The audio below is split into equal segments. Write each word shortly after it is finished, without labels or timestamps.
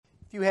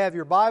If you have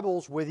your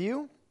Bibles with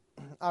you,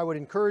 I would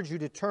encourage you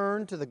to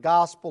turn to the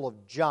Gospel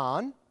of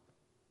John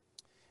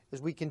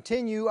as we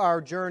continue our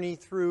journey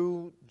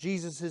through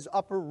Jesus'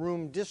 upper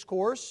room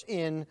discourse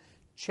in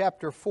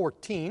chapter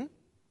 14.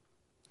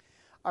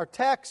 Our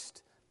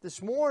text this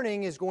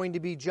morning is going to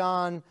be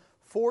John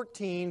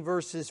 14,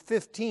 verses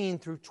 15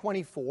 through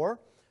 24,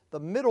 the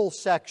middle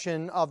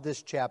section of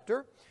this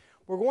chapter.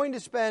 We're going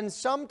to spend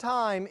some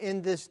time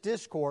in this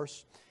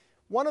discourse.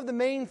 One of the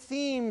main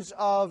themes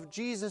of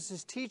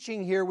Jesus'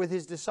 teaching here with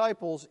His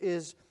disciples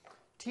is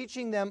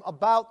teaching them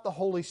about the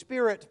Holy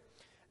Spirit.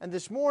 And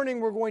this morning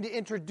we're going to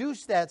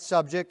introduce that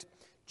subject.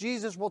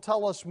 Jesus will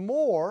tell us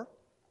more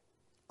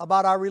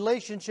about our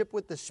relationship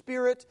with the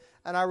Spirit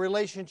and our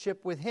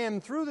relationship with Him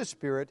through the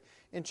Spirit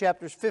in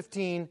chapters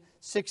 15,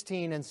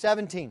 16, and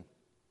 17.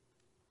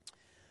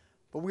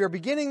 But we are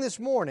beginning this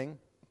morning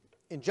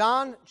in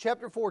John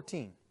chapter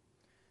 14.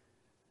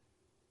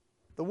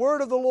 The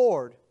Word of the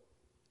Lord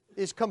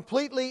is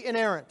completely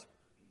inerrant.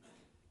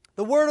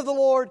 The Word of the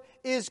Lord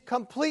is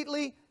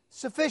completely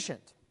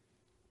sufficient.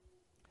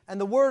 And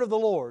the Word of the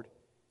Lord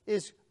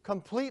is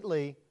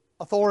completely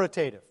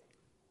authoritative.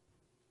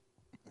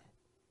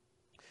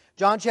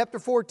 John chapter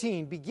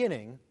 14,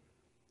 beginning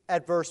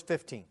at verse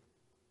 15.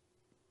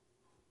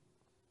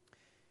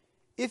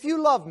 If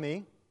you love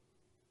me,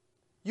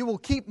 you will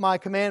keep my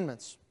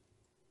commandments.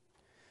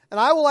 And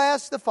I will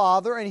ask the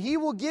Father, and He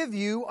will give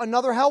you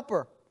another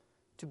helper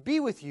to be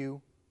with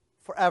you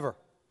forever.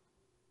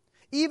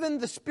 Even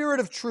the Spirit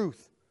of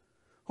truth,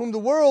 whom the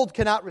world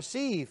cannot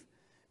receive,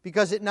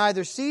 because it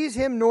neither sees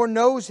Him nor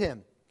knows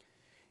Him.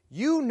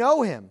 You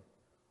know Him,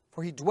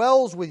 for He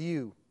dwells with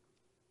you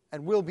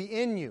and will be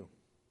in you.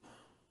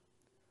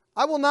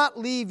 I will not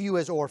leave you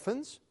as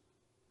orphans.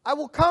 I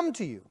will come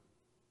to you.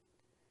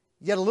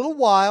 Yet a little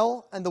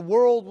while, and the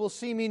world will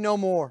see me no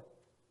more.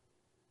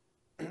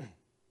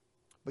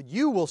 But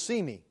you will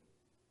see me.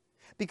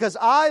 Because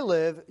I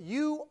live,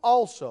 you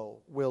also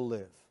will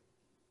live.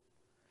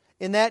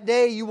 In that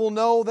day you will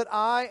know that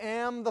I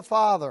am the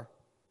Father.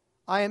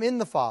 I am in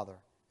the Father,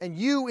 and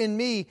you in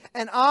me,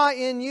 and I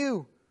in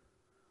you.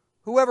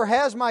 Whoever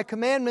has my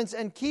commandments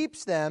and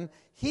keeps them,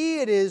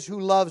 he it is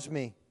who loves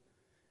me.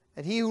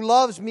 And he who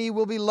loves me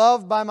will be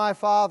loved by my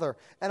Father,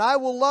 and I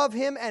will love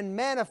him and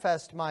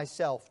manifest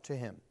myself to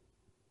him.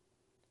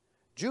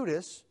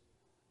 Judas,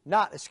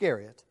 not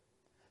Iscariot,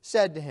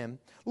 said to him,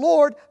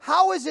 Lord,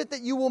 how is it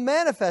that you will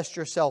manifest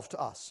yourself to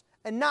us,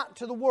 and not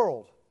to the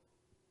world?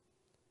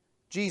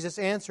 Jesus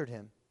answered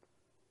him,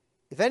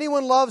 If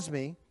anyone loves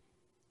me,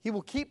 he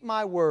will keep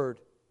my word,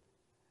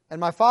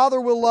 and my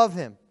Father will love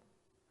him,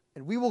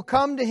 and we will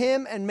come to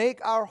him and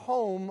make our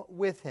home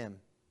with him.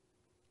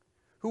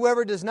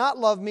 Whoever does not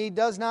love me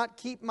does not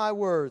keep my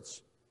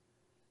words,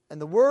 and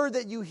the word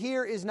that you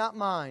hear is not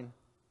mine,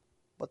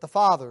 but the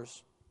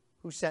Father's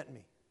who sent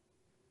me.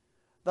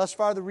 Thus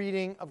far the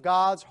reading of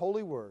God's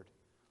holy word.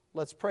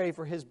 Let's pray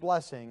for His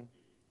blessing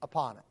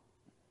upon it.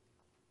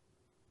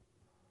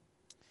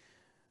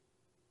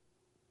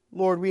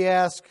 Lord, we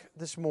ask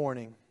this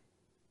morning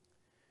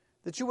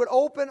that you would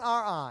open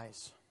our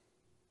eyes,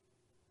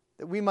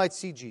 that we might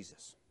see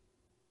Jesus,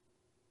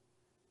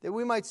 that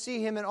we might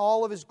see Him in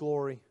all of His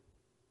glory,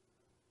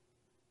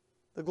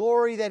 the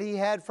glory that He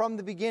had from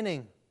the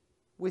beginning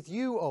with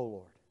you, O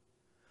Lord,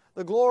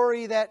 the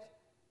glory that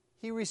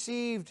He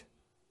received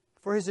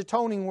for His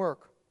atoning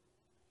work,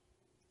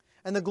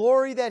 and the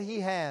glory that He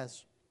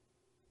has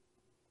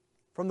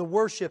from the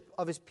worship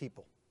of His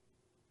people.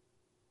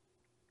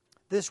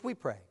 This we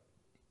pray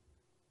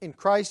in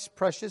Christ's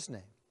precious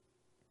name.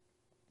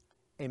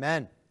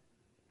 Amen.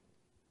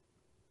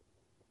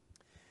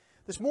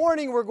 This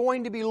morning we're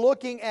going to be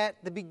looking at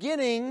the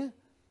beginning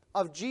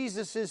of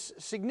Jesus'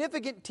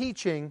 significant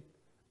teaching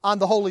on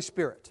the Holy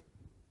Spirit.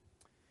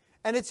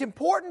 And it's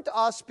important to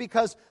us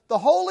because the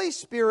Holy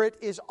Spirit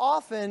is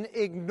often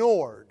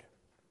ignored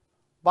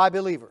by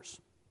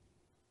believers.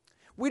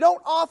 We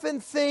don't often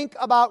think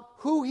about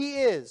who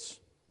He is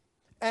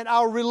and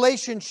our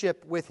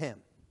relationship with Him.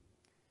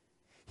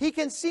 He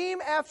can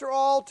seem, after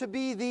all, to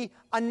be the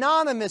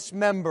anonymous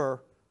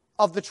member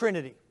of the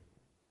Trinity.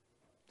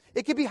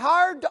 It can be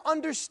hard to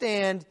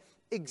understand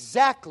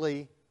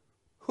exactly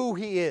who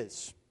He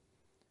is.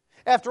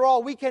 After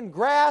all, we can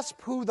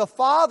grasp who the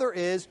Father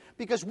is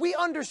because we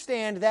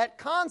understand that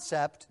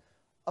concept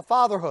of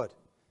fatherhood.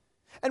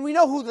 And we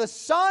know who the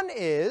Son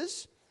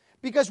is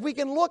because we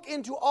can look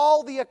into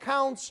all the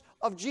accounts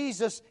of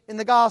Jesus in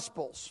the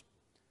Gospels.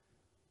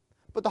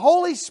 But the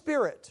Holy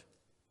Spirit,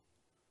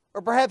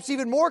 or perhaps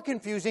even more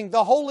confusing,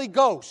 the Holy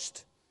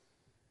Ghost,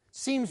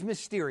 seems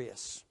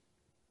mysterious.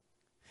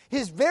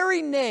 His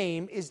very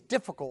name is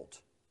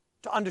difficult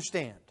to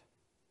understand.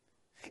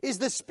 Is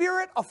the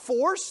Spirit a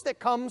force that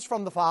comes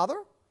from the Father?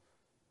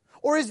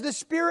 Or is the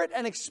Spirit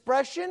an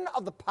expression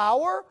of the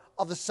power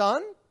of the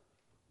Son?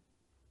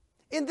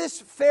 In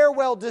this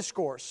farewell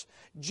discourse,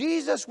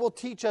 Jesus will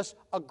teach us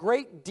a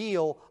great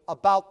deal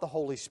about the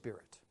Holy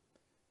Spirit.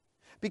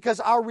 Because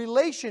our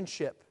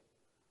relationship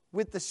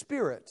with the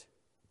Spirit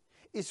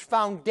is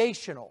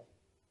foundational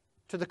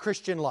to the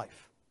Christian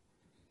life.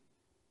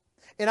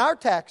 In our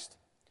text,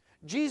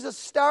 Jesus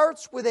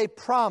starts with a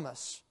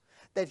promise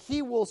that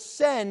He will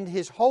send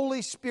His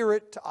Holy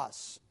Spirit to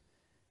us.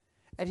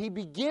 And He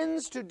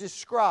begins to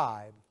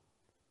describe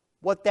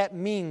what that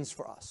means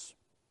for us.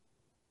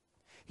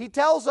 He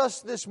tells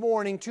us this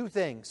morning two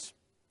things: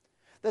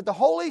 that the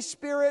Holy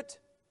Spirit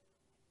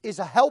is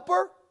a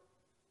helper,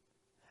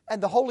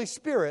 and the Holy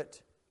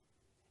Spirit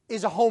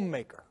is a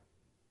homemaker.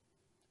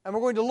 And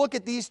we're going to look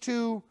at these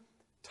two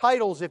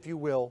titles, if you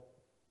will,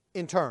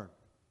 in turn.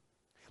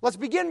 Let's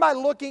begin by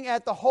looking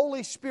at the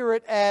Holy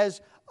Spirit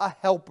as a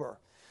helper.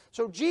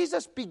 So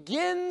Jesus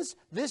begins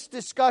this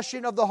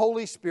discussion of the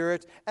Holy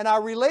Spirit and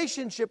our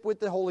relationship with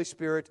the Holy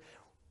Spirit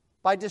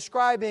by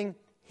describing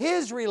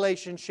His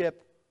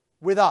relationship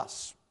with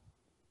us.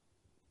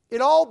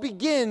 It all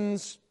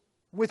begins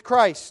with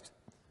Christ.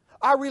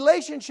 Our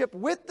relationship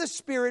with the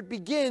Spirit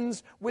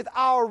begins with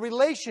our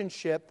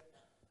relationship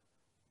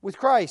with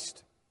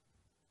Christ.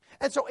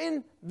 And so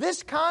in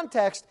this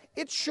context,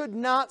 it should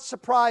not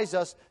surprise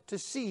us to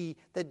see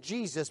that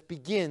Jesus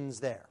begins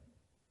there.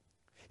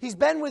 He's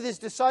been with His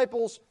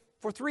disciples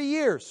for 3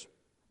 years,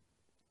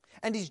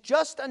 and He's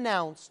just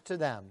announced to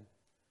them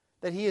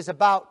that He is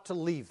about to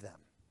leave them.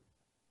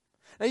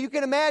 Now you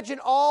can imagine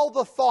all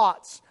the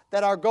thoughts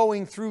that are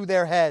going through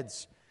their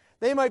heads.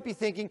 They might be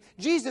thinking,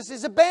 Jesus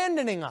is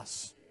abandoning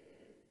us.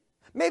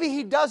 Maybe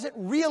He doesn't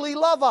really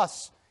love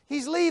us.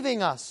 He's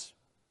leaving us.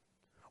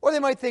 Or they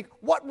might think,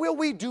 what will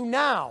we do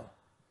now?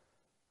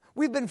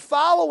 We've been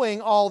following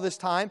all this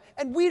time,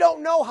 and we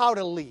don't know how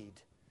to lead.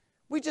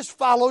 We just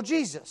follow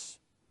Jesus.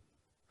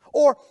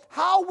 Or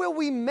how will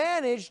we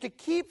manage to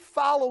keep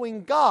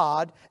following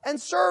God and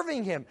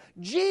serving Him?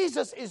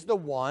 Jesus is the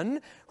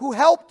one who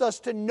helped us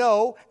to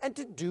know and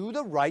to do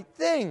the right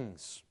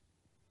things.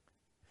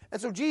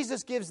 And so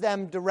Jesus gives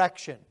them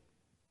direction.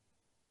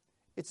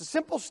 It's a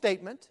simple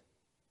statement,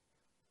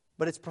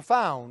 but it's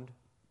profound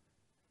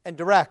and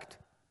direct.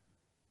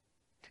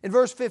 In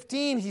verse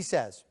 15, He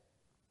says,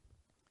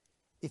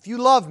 "If you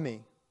love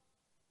me,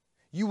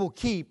 you will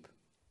keep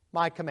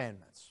my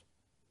commandments."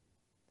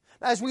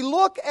 As we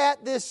look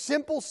at this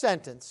simple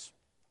sentence,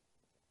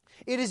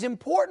 it is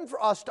important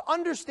for us to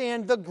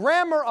understand the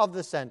grammar of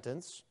the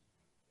sentence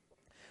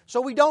so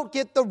we don't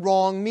get the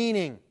wrong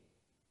meaning.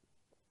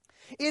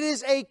 It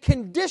is a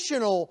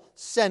conditional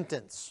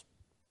sentence.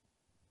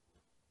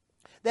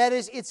 That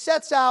is, it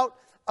sets out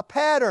a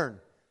pattern.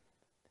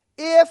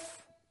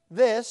 If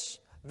this,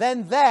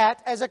 then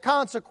that as a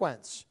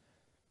consequence.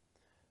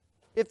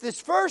 If this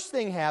first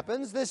thing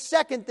happens, this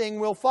second thing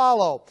will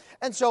follow.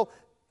 And so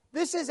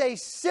this is a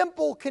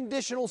simple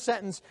conditional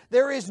sentence.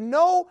 There is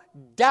no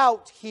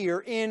doubt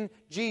here in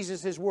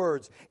Jesus'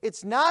 words.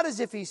 It's not as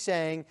if He's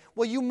saying,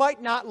 well, you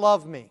might not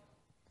love me.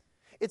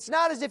 It's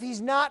not as if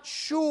He's not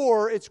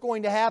sure it's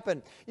going to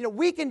happen.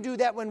 We can do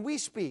that when we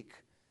speak.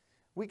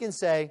 We can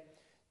say,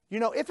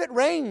 if it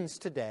rains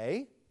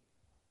today,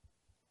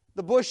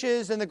 the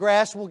bushes and the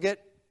grass will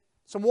get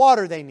some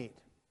water they need.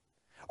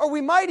 Or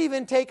we might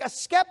even take a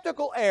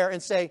skeptical air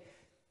and say,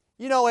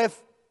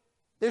 if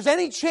there's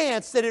any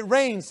chance that it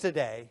rains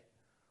today,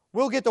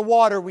 we'll get the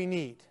water we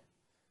need.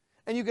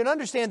 And you can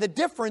understand the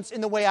difference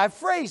in the way I've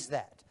phrased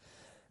that.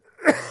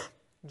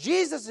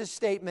 Jesus'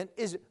 statement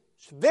is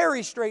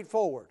very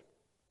straightforward.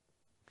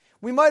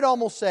 We might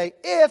almost say,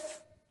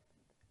 if,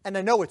 and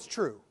I know it's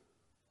true,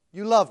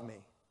 you love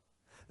me,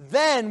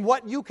 then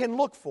what you can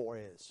look for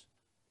is,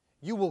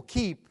 you will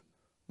keep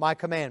my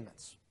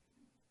commandments.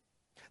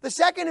 The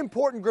second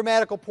important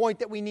grammatical point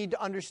that we need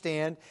to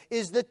understand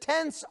is the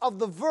tense of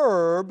the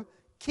verb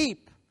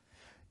keep.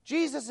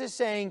 Jesus is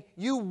saying,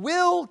 you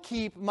will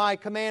keep my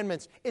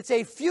commandments. It's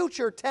a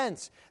future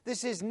tense.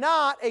 This is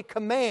not a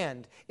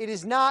command. It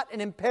is not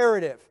an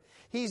imperative.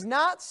 He's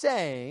not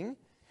saying,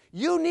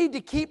 you need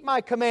to keep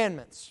my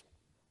commandments.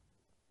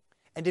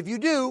 And if you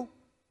do,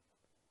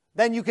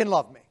 then you can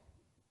love me.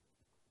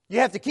 You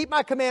have to keep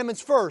my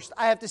commandments first.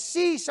 I have to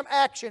see some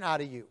action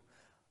out of you.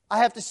 I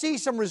have to see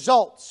some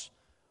results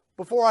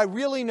before I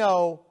really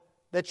know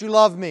that you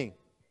love me.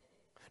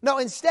 No,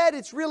 instead,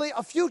 it's really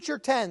a future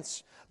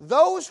tense.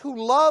 Those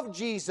who love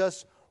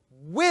Jesus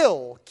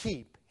will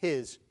keep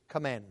His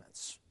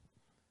commandments.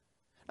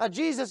 Now,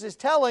 Jesus is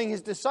telling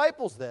His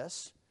disciples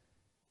this,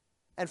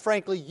 and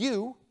frankly,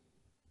 you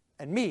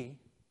and me,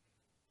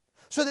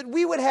 so that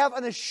we would have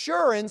an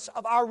assurance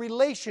of our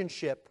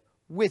relationship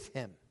with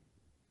Him.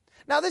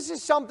 Now, this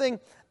is something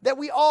that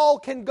we all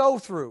can go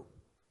through.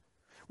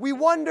 We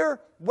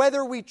wonder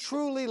whether we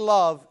truly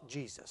love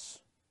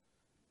Jesus.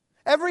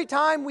 Every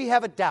time we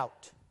have a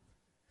doubt,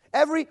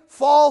 every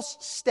false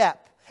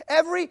step,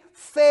 every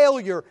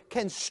failure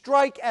can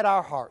strike at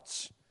our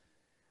hearts.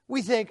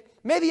 We think,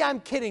 maybe I'm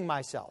kidding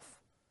myself.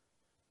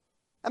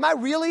 Am I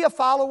really a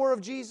follower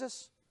of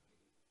Jesus?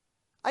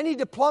 I need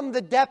to plumb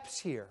the depths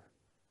here.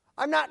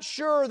 I'm not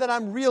sure that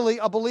I'm really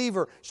a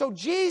believer. So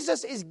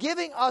Jesus is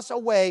giving us a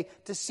way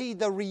to see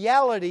the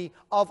reality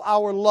of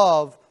our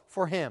love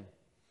for Him.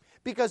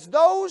 Because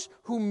those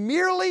who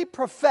merely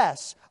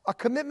profess a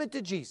commitment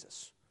to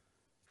Jesus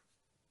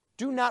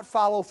do not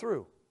follow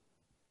through.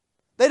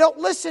 They don't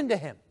listen to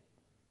Him.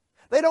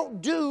 They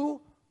don't do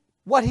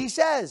what He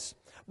says.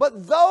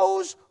 But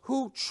those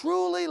who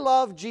truly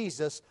love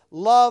Jesus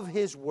love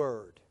His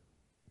Word.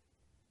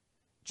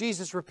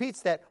 Jesus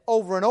repeats that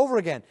over and over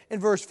again. In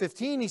verse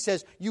 15, He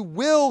says, "You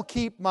will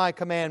keep my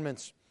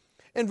commandments."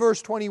 In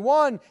verse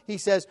 21, He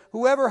says,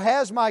 "Whoever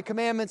has my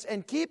commandments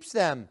and keeps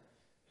them,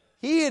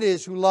 he it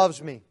is who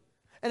loves me."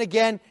 And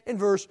again in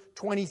verse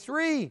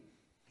 23,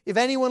 "If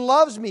anyone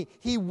loves me,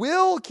 he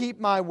will keep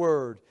my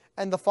word,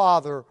 and the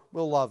Father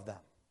will love them."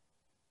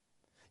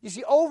 You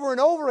see, over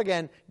and over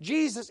again,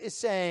 Jesus is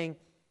saying,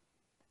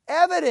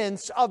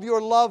 evidence of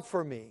your love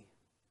for me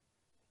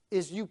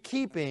is you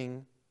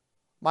keeping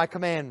my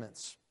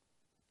commandments.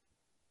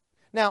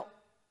 Now,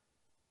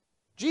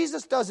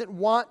 Jesus doesn't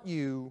want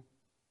you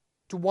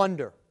to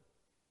wonder,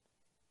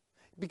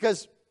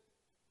 because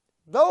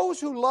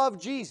those who love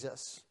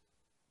Jesus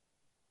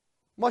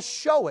must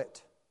show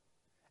it.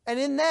 And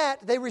in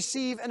that, they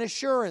receive an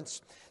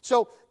assurance.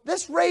 So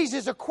this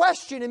raises a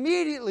question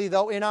immediately,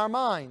 though, in our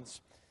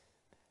minds.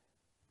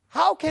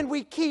 How can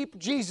we keep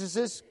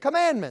Jesus'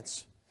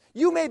 commandments?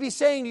 You may be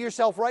saying to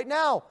yourself right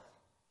now,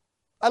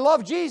 I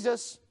love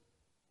Jesus,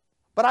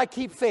 but I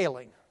keep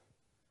failing.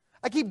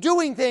 I keep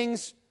doing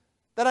things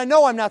that I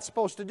know I'm not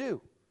supposed to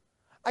do.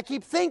 I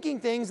keep thinking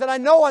things that I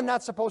know I'm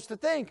not supposed to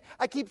think.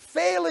 I keep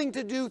failing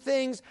to do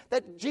things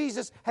that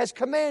Jesus has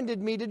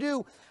commanded me to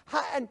do.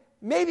 And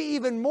maybe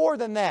even more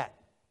than that.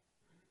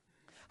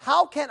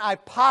 How can I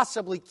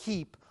possibly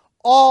keep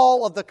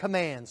all of the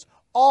commands,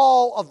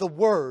 all of the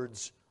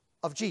words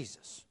of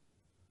Jesus?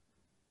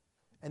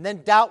 And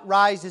then doubt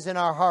rises in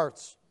our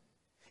hearts.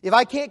 If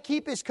I can't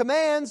keep His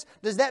commands,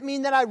 does that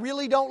mean that I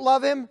really don't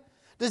love Him?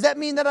 Does that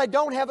mean that I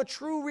don't have a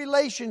true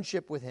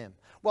relationship with Him?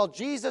 Well,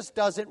 Jesus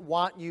doesn't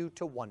want you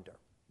to wonder.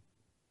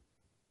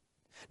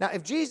 Now,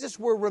 if Jesus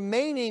were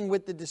remaining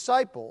with the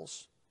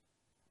disciples,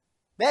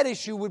 that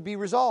issue would be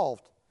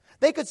resolved.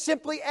 They could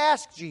simply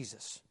ask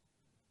Jesus,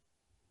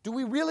 "Do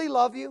we really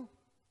love you?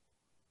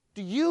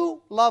 Do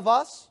you love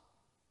us?"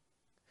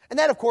 And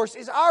that, of course,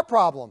 is our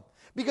problem,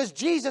 because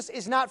Jesus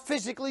is not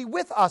physically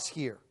with us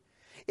here.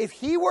 If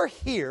He were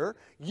here,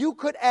 you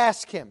could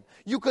ask Him.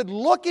 You could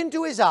look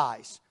into His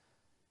eyes.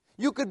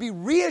 You could be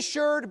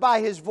reassured by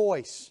His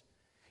voice.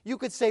 You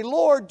could say,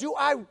 "Lord, do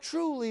I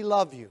truly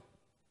love you?"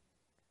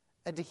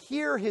 And to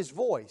hear His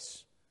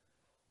voice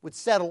would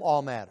settle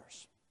all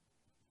matters.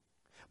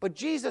 But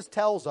Jesus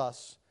tells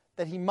us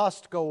that He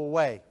must go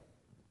away.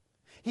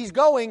 He's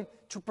going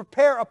to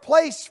prepare a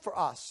place for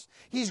us.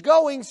 He's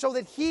going so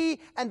that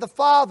He and the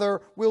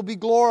Father will be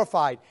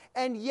glorified.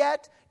 And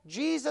yet,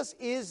 Jesus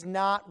is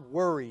not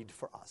worried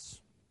for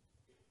us.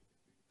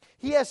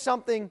 He has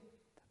something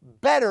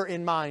better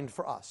in mind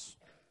for us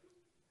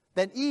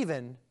than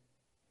even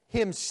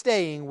Him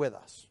staying with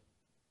us.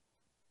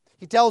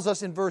 He tells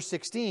us in verse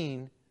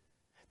 16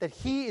 that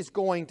He is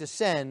going to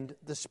send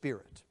the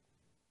Spirit.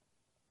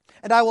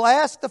 "And I will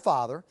ask the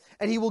Father,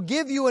 and He will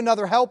give you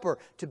another helper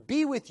to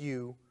be with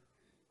you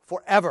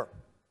forever."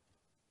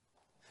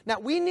 Now,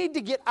 we need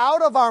to get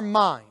out of our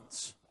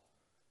minds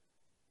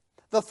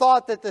the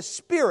thought that the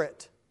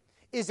Spirit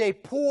is a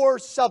poor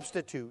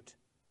substitute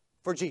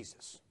for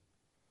Jesus.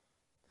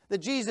 That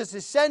Jesus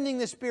is sending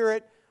the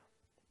Spirit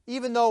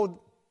even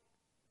though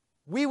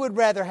we would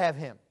rather have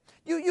Him.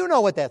 You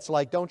know what that's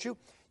like, don't you?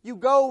 You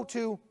go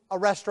to a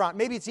restaurant,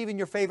 maybe it's even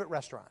your favorite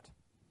restaurant,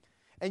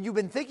 and you've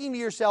been thinking to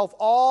yourself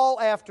all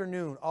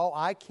afternoon, "Oh,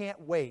 I can't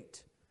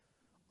wait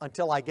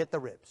until I get the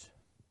ribs."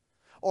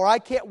 Or, "I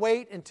can't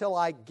wait until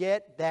I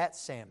get that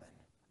salmon."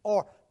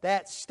 Or,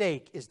 "That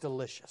steak is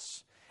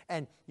delicious."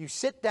 And you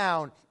sit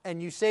down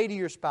and you say to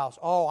your spouse,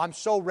 "Oh, I'm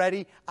so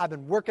ready. I've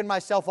been working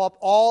myself up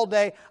all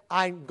day.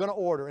 I'm going to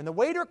order." And the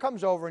waiter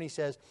comes over and he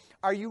says,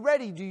 "Are you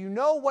ready? Do you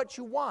know what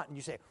you want?" And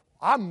you say,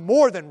 "I'm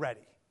more than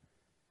ready.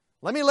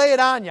 Let me lay it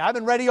on you. I've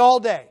been ready all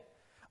day.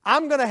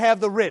 I'm going to have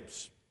the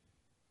ribs."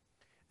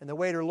 And the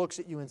waiter looks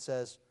at you and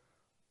says,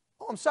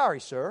 "Oh, I'm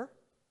sorry, sir.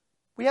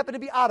 We happen to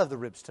be out of the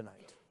ribs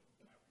tonight.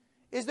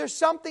 Is there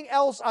something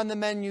else on the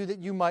menu that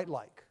you might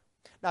like?"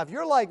 Now, if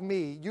you're like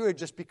me, you had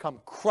just become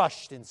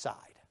crushed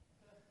inside.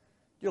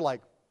 You're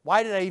like,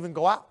 "Why did I even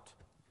go out?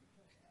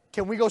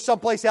 Can we go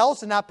someplace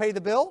else and not pay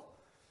the bill?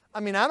 I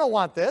mean, I don't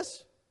want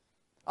this.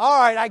 All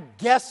right, I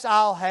guess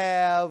I'll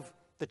have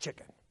the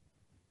chicken."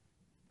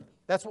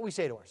 That's what we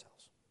say to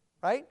ourselves,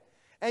 right?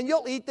 And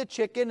you'll eat the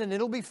chicken and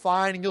it'll be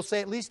fine, and you'll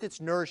say, "At least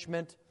it's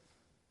nourishment,"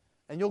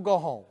 and you'll go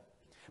home.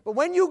 But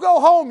when you go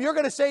home, you're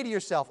going to say to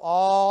yourself,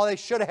 "Oh, they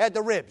should have had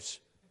the ribs,"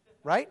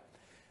 right?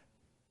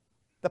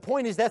 The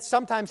point is, that's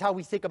sometimes how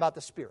we think about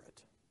the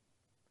Spirit.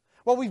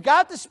 Well, we've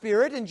got the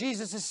Spirit, and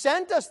Jesus has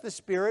sent us the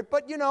Spirit,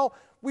 but,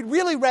 we'd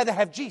really rather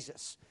have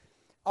Jesus.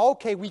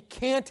 Okay, we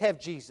can't have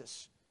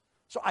Jesus,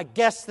 so I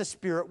guess the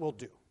Spirit will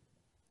do.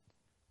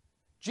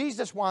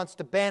 Jesus wants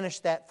to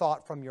banish that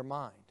thought from your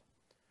mind.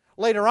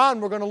 Later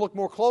on, we're going to look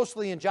more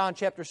closely in John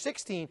chapter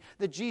 16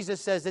 that Jesus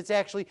says it's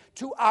actually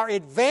to our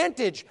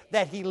advantage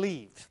that He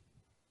leave,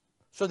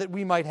 so that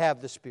we might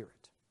have the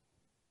Spirit.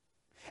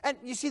 And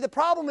you see, the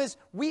problem is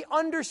we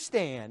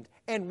understand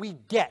and we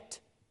get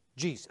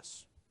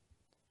Jesus.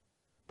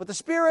 But the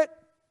Spirit,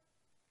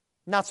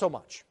 not so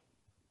much.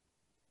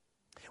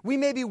 We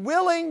may be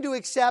willing to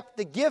accept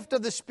the gift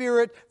of the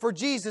Spirit for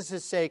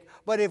Jesus' sake,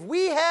 but if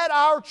we had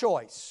our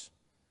choice,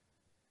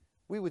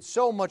 we would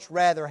so much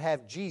rather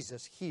have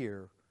Jesus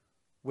here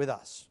with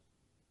us.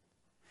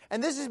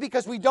 And this is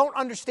because we don't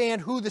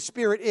understand who the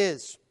Spirit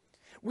is.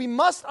 We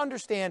must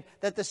understand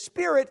that the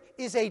Spirit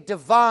is a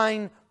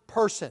divine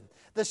person.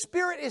 The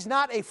Spirit is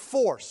not a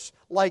force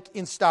like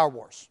in Star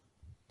Wars.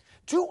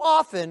 Too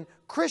often,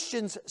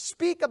 Christians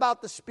speak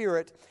about the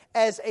Spirit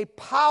as a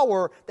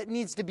power that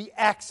needs to be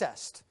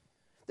accessed,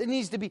 that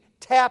needs to be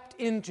tapped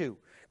into.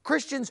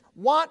 Christians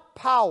want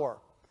power,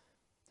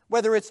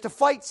 whether it's to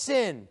fight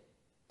sin,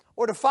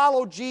 or to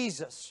follow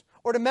Jesus,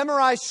 or to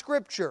memorize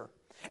Scripture.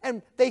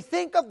 And they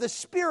think of the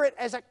Spirit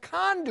as a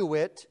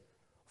conduit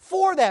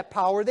for that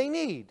power they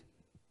need.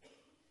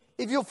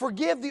 If you'll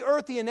forgive the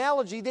earthy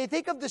analogy, they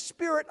think of the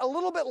Spirit a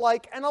little bit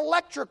like an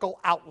electrical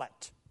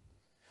outlet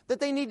that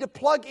they need to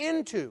plug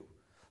into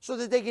so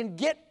that they can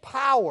get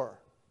power.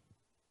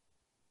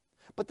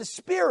 But the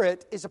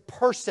Spirit is a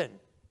person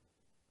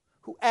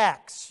who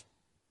acts,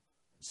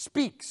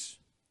 speaks,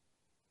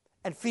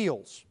 and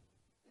feels.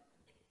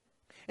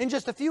 In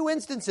just a few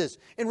instances,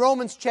 in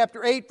Romans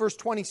chapter 8, verse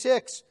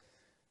 26,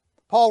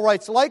 Paul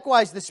writes,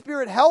 "Likewise, the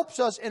Spirit helps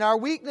us in our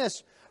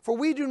weakness, for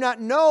we do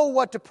not know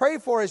what to pray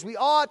for as we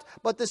ought,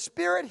 but the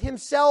Spirit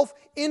Himself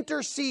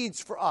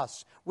intercedes for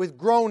us with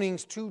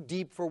groanings too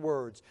deep for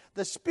words."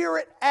 The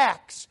Spirit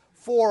acts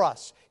for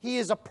us. He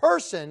is a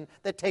person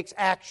that takes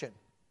action.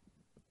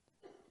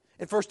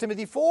 In 1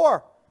 Timothy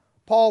 4,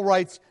 Paul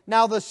writes,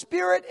 "Now the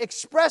Spirit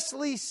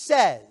expressly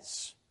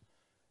says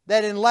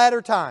that in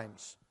latter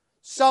times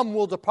some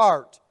will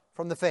depart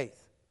from the faith."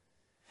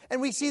 And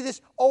we see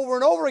this over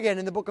and over again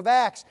in the book of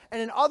Acts and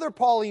in other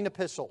Pauline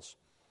epistles,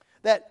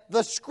 that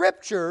the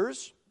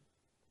Scriptures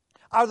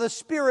are the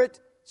Spirit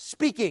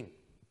speaking.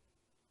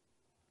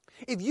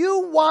 If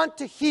you want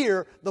to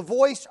hear the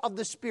voice of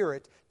the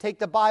Spirit, take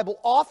the Bible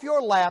off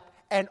your lap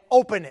and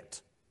open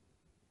it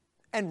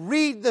and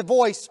read the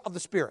voice of the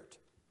Spirit.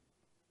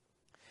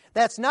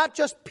 That's not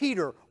just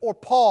Peter or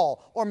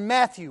Paul or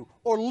Matthew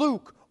or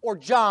Luke or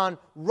John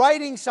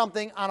writing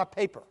something on a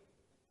paper.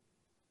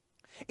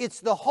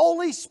 It's the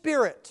Holy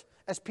Spirit,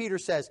 as Peter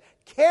says,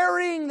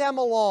 carrying them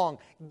along,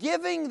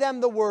 giving them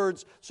the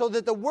words, so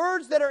that the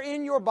words that are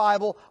in your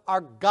Bible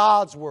are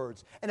God's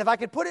words. And if I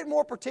could put it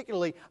more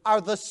particularly, are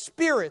the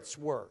Spirit's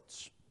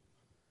words.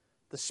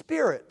 The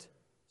Spirit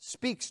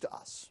speaks to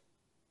us.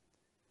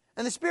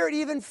 And the Spirit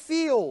even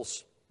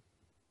feels.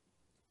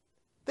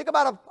 Think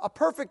about a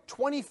perfect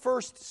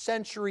 21st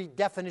century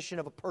definition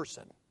of a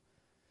person.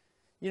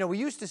 You know, we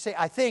used to say,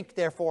 "I think,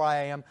 therefore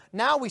I am."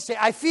 Now we say,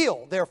 "I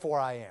feel, therefore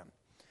I am."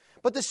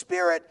 But the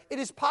Spirit, it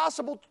is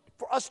possible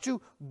for us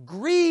to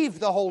grieve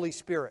the Holy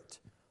Spirit,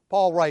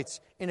 Paul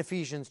writes in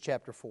Ephesians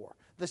chapter 4.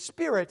 The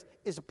Spirit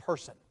is a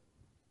person.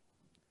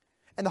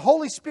 And the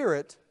Holy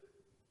Spirit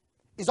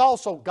is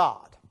also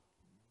God.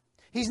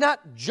 He's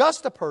not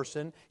just a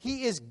person,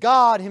 He is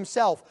God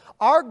Himself.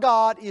 Our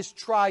God is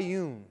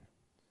triune.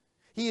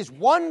 He is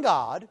one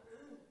God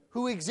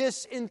who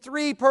exists in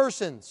three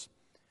persons.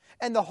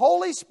 And the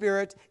Holy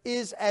Spirit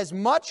is as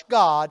much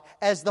God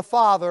as the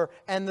Father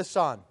and the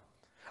Son.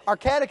 Our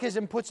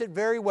catechism puts it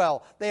very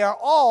well. They are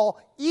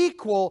all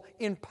equal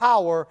in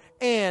power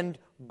and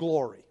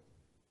glory.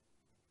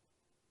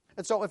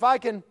 And so if I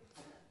can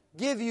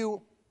give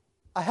you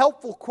a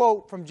helpful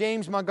quote from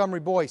James Montgomery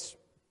Boyce,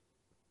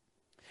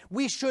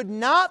 we should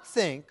not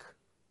think,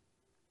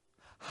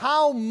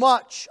 "How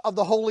much of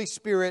the Holy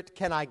Spirit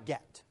can I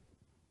get?"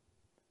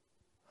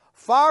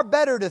 Far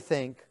better to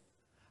think,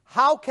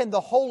 "How can the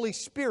Holy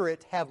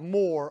Spirit have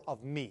more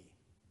of me?"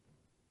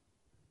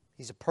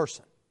 He's a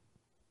person.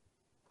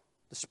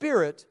 The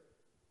Spirit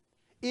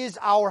is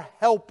our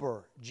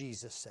helper,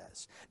 Jesus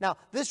says. Now,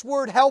 this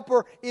word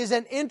helper is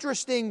an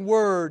interesting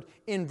word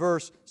in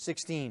verse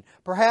 16.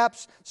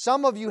 Perhaps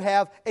some of you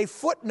have a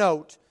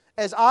footnote,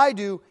 as I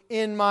do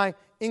in my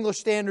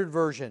English Standard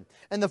Version.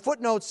 And the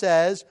footnote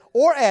says,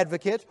 or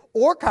advocate,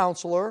 or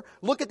counselor.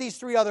 Look at these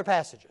three other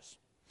passages.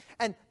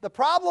 And the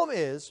problem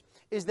is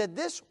that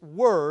this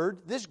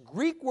word, this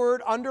Greek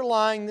word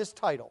underlying this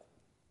title,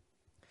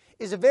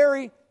 is a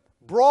very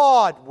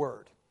broad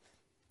word.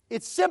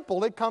 It's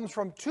simple. It comes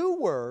from two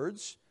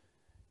words,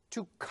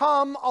 to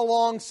come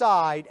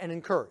alongside and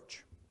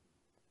encourage.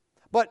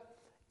 But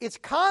its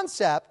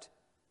concept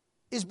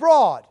is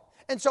broad.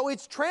 And so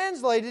it's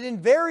translated in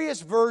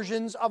various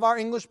versions of our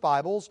English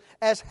Bibles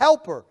as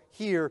helper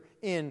here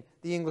in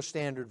the English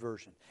Standard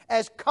Version,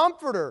 as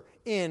comforter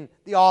in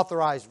the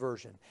Authorized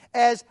Version,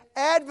 as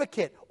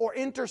advocate or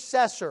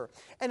intercessor.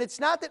 And it's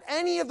not that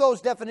any of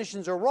those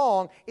definitions are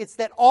wrong, it's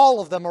that all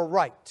of them are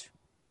right.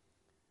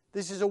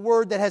 This is a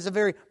word that has a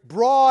very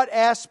broad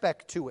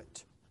aspect to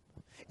it.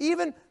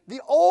 Even the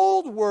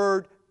old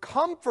word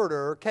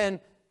comforter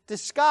can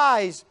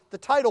disguise the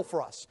title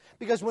for us.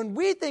 Because when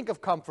we think of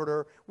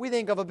comforter, we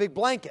think of a big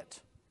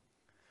blanket.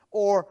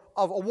 or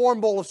of a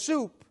warm bowl of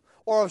soup,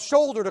 or a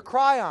shoulder to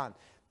cry on.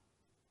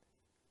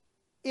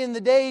 In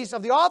the days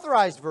of the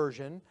Authorized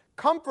Version,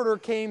 comforter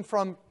came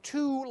from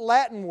two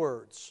Latin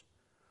words,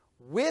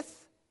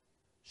 with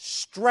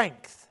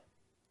strength,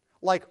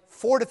 like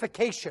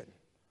fortification,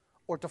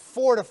 or to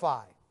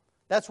fortify.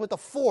 That's what the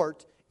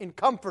fort in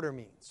comforter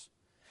means.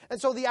 And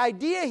so the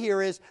idea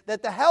here is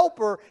that the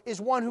helper is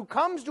one who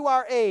comes to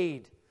our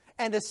aid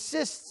and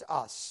assists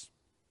us.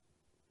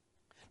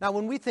 Now,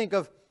 when we think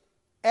of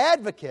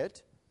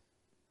advocate,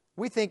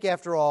 we think,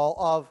 after all,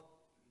 of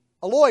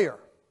a lawyer.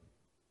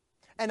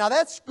 And now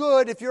that's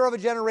good if you're of a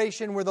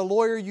generation where the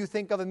lawyer you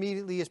think of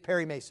immediately is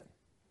Perry Mason.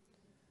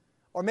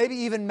 Or maybe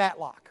even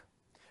Matlock.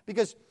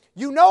 Because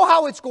you know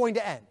how it's going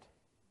to end.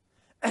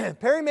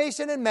 Perry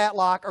Mason and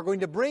Matlock are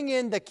going to bring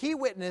in the key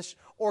witness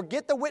or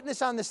get the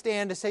witness on the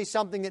stand to say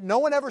something that no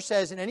one ever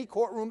says in any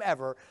courtroom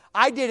ever.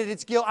 I did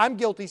it, I'm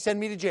guilty, send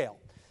me to jail.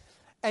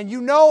 And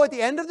you know at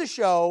the end of the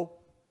show,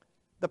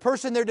 the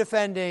person they're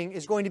defending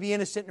is going to be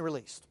innocent and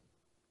released.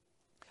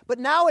 But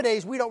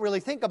nowadays, we don't really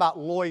think about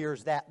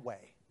lawyers that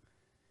way.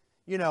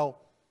 You know,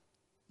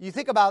 you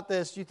think about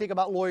this, you think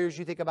about lawyers,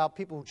 you think about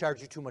people who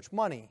charge you too much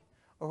money,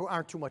 or who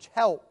aren't too much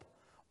help,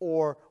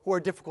 or who are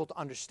difficult to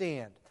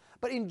understand.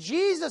 But in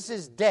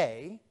Jesus'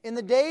 day, in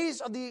the days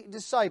of the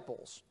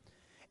disciples,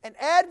 an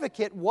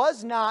advocate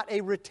was not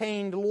a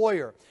retained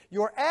lawyer.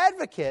 Your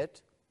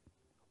advocate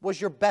was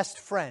your best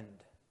friend.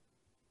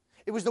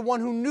 It was the one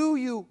who knew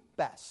you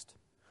best,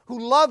 who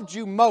loved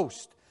you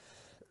most,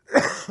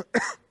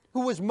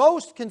 who was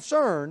most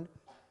concerned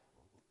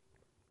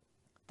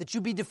that you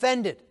be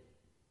defended.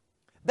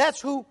 That's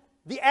who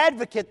the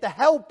advocate, the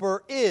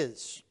helper,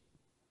 is.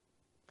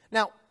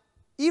 Now,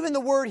 even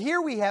the word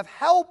here we have,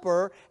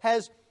 helper,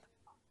 has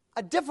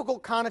a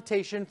difficult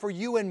connotation for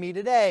you and me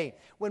today.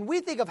 When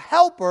we think of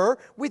helper,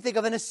 we think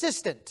of an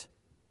assistant.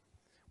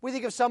 We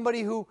think of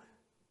somebody who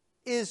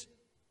is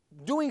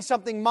doing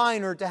something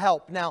minor to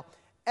help. Now,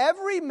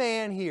 every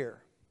man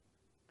here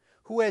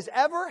who has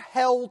ever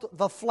held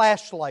the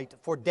flashlight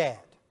for Dad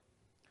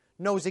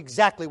knows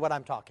exactly what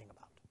I'm talking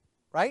about,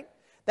 right?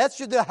 That's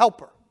the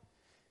helper.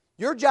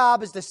 Your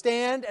job is to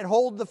stand and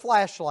hold the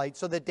flashlight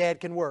so that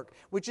Dad can work,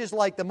 which is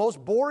like the most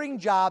boring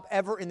job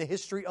ever in the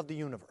history of the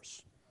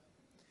universe.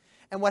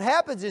 And what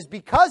happens is,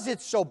 because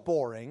it's so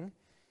boring,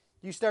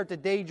 you start to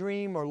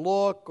daydream or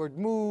look or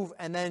move,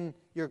 and then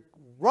you're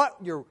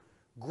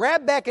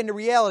grabbed back into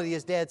reality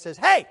as Dad says,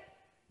 "Hey,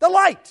 the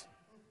light!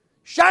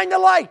 Shine the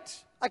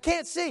light! I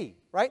can't see,"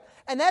 right?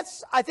 And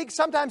that's, I think,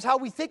 sometimes how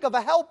we think of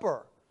a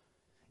helper.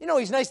 You know,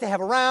 he's nice to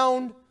have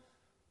around.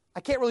 I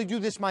can't really do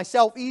this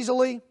myself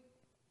easily.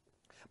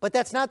 But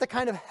that's not the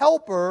kind of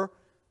helper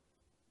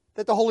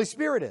that the Holy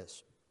Spirit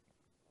is.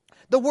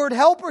 The word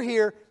helper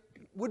here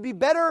would be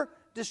better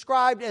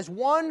described as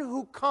one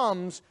who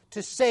comes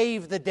to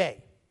save the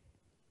day.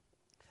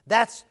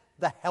 That's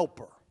the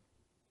helper.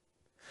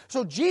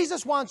 So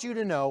Jesus wants you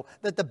to know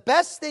that the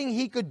best thing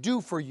He could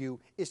do for you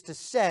is to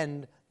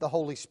send the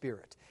Holy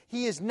Spirit.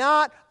 He is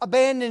not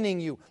abandoning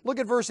you. Look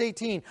at verse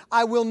 18.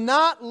 I will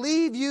not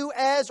leave you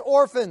as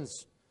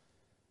orphans.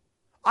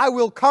 I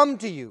will come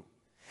to you,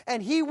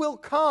 and He will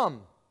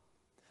come.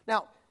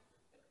 Now,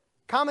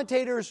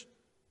 commentators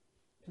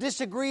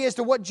disagree as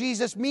to what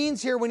Jesus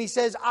means here when He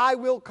says, I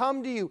will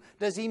come to you.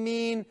 Does He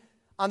mean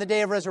on the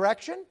day of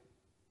resurrection?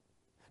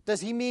 Does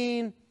He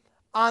mean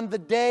on the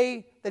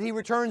day that He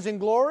returns in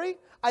glory?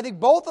 I think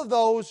both of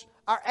those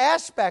are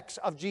aspects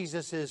of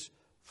Jesus'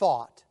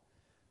 thought.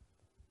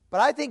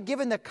 But I think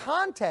given the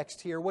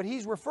context here, what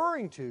He's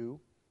referring to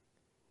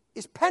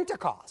is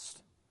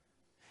Pentecost.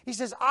 He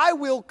says, I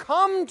will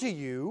come to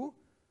you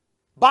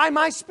by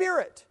my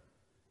Spirit.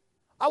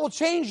 I will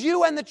change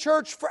you and the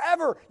church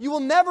forever. You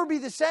will never be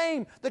the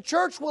same. The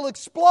church will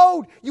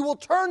explode. You will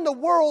turn the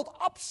world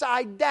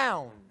upside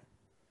down.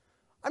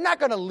 I'm not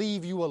going to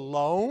leave you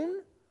alone.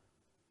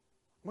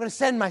 I'm going to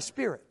send my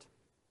Spirit.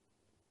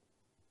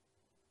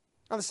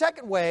 Now, the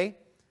second way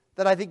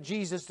that I think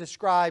Jesus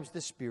describes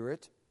the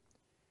Spirit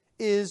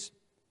is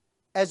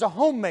as a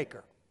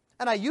homemaker.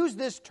 And I use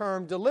this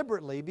term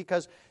deliberately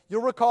because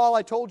you'll recall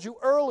I told you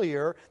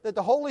earlier that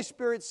the Holy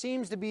Spirit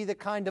seems to be the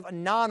kind of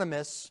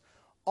anonymous,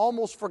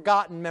 almost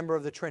forgotten member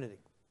of the Trinity.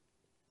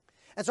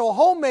 And so a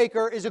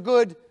homemaker is a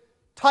good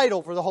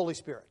title for the Holy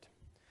Spirit.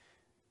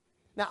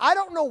 Now, I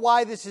don't know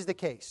why this is the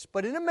case,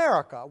 but in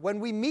America, when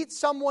we meet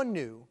someone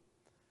new,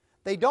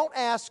 they don't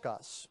ask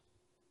us,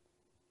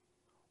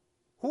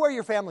 who are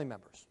your family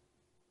members?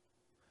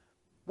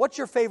 What's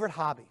your favorite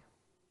hobby?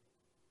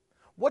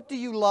 What do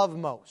you love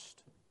most?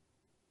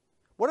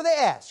 What do they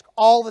ask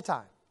all the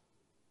time?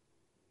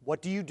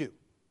 What do you do?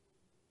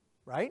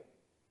 Right?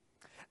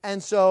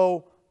 And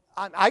so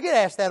I get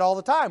asked that all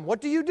the time.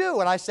 What do you do?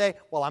 And I say,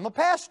 well, I'm a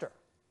pastor.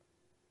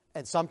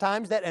 And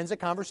sometimes that ends a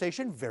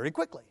conversation very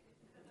quickly.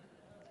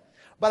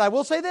 But I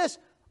will say this,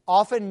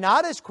 often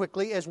not as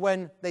quickly as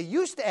when they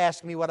used to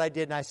ask me what I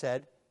did and I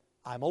said,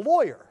 I'm a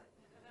lawyer.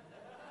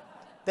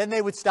 Then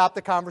they would stop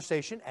the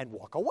conversation and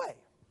walk away.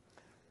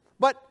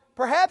 But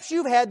perhaps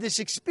you've had this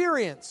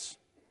experience.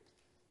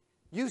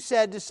 you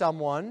said to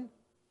someone,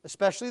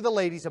 especially the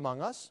ladies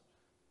among us,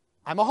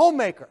 I'm a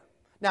homemaker.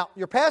 Now,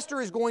 your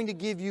pastor is going to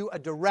give you a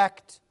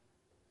direct,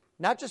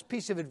 not just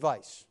piece of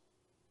advice,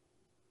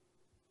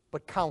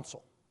 but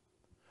counsel.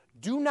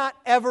 Do not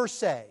ever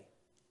say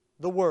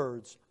the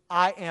words,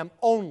 I am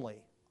only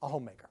a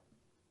homemaker.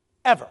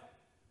 Ever.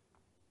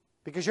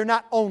 Because you're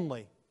not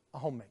only a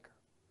homemaker.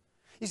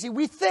 You see,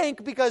 we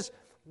think because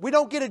we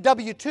don't get a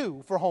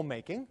W-2 for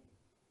homemaking,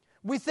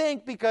 we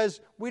think because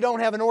we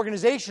don't have an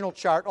organizational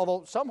chart,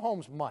 although some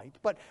homes might,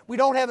 but we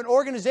don't have an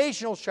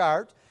organizational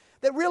chart,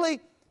 that really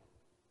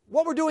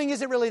what we're doing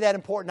isn't really that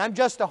important. I'm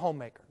just a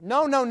homemaker.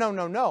 No.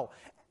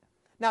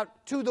 Now,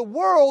 to the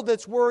world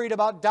that's worried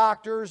about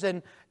doctors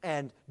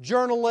and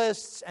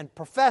journalists and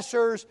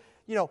professors,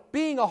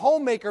 being a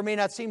homemaker may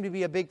not seem to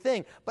be a big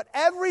thing. But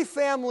every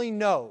family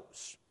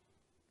knows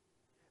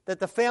that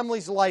the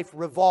family's life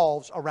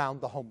revolves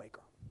around the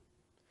homemaker.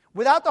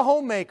 Without the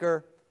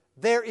homemaker,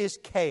 there is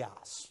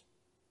chaos.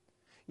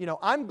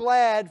 I'm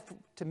glad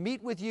to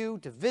meet with you,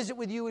 to visit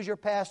with you as your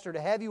pastor, to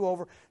have you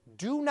over.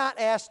 Do not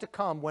ask to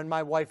come when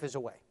my wife is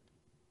away.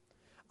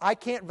 I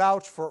can't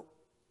vouch for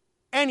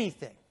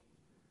anything.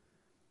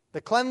 The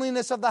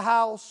cleanliness of the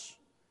house,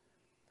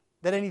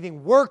 that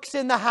anything works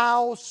in the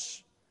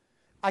house.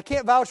 I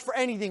can't vouch for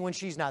anything when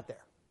she's not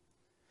there.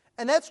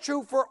 And that's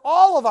true for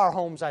all of our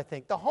homes, I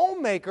think. The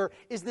homemaker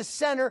is the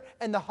center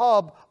and the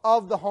hub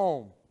of the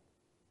home.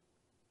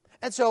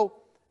 And so,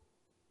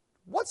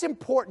 what's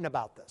important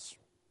about this?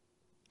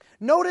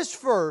 Notice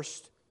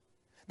first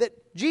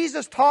that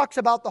Jesus talks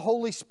about the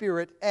Holy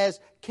Spirit as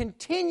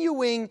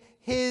continuing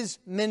His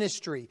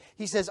ministry.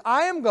 He says,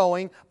 I am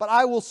going, but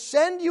I will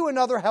send you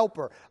another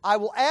helper. I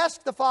will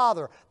ask the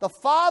Father. The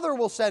Father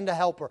will send a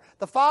helper.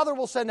 The Father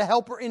will send a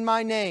helper in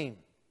my name.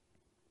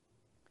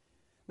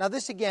 Now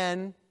this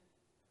again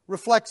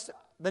reflects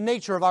the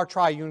nature of our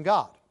triune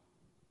God.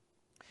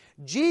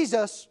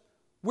 Jesus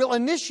will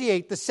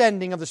initiate the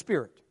sending of the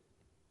Spirit.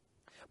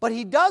 But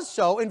He does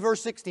so in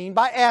verse 16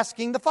 by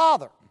asking the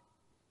Father.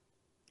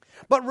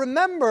 But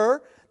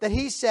remember that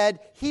He said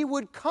He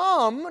would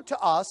come to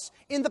us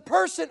in the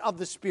person of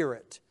the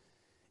Spirit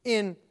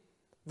in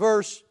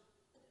verse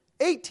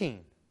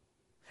 18.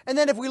 And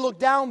then if we look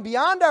down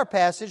beyond our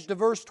passage to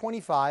verse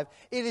 25,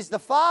 it is the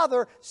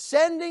Father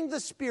sending the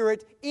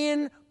Spirit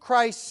in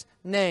Christ's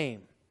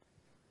name.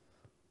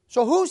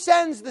 So who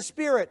sends the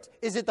Spirit?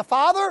 Is it the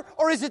Father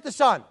or is it the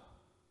Son?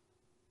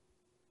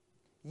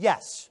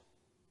 Yes.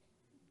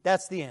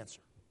 That's the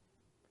answer.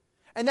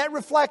 And that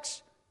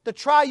reflects the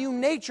triune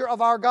nature of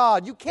our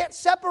God. You can't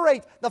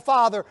separate the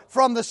Father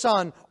from the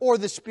Son or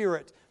the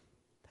Spirit.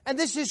 And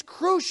this is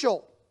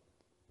crucial.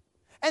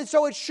 And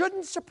so it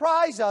shouldn't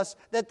surprise us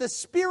that the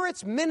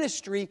Spirit's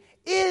ministry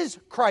is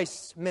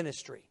Christ's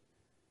ministry.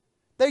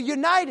 They're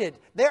united.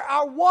 They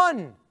are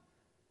one.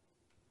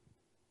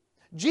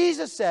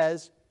 Jesus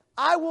says,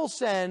 I will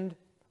send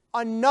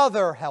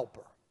another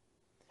helper.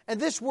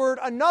 And this word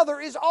another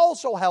is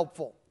also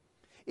helpful.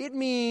 It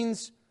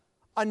means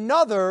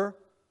another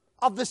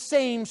of the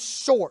same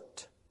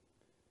sort.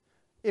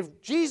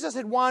 If Jesus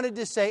had wanted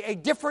to say a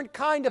different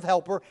kind of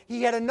helper,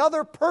 He had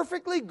another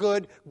perfectly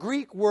good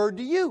Greek word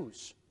to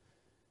use.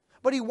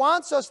 But He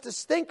wants us to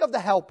think of the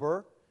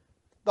helper,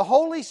 the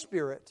Holy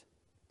Spirit,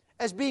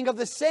 as being of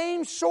the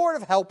same sort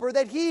of helper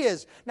that He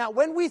is. Now,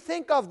 when we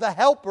think of the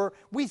helper,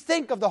 we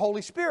think of the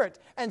Holy Spirit,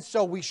 and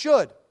so we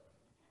should.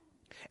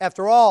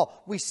 After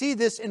all, we see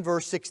this in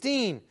verse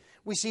 16.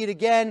 We see it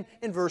again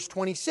in verse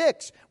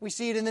 26. We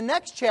see it in the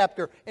next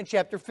chapter, in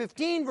chapter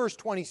 15, verse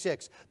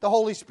 26. The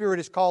Holy Spirit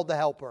is called the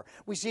helper.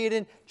 We see it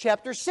in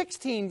chapter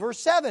 16,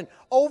 verse 7.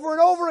 Over and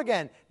over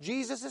again,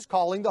 Jesus is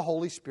calling the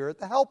Holy Spirit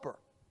the helper.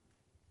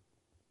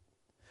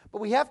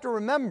 But we have to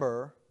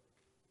remember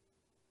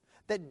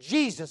that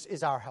Jesus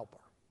is our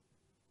helper.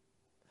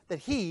 That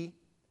He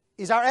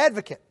is our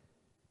advocate.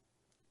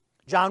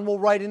 John will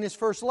write in his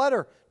first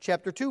letter,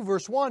 chapter 2,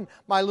 verse 1,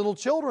 My little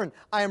children,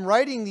 I am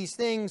writing these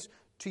things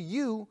to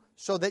you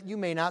so that you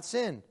may not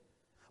sin.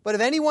 But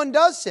if anyone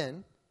does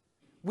sin,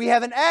 we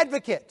have an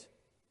advocate,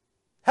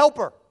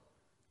 helper,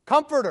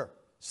 comforter,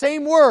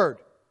 same word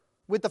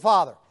with the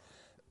Father.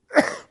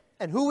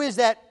 And who is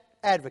that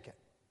advocate?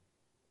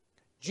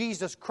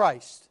 Jesus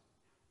Christ,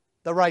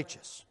 the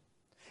righteous.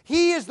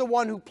 He is the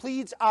one who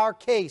pleads our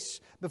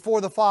case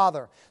before the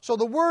Father. So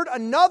the word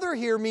another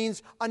here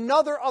means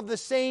another of the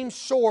same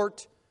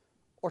sort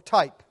or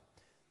type.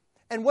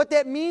 And what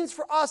that means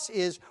for us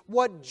is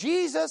what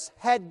Jesus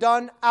had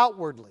done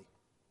outwardly,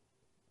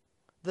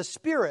 the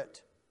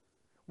Spirit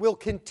will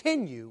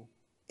continue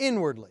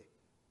inwardly.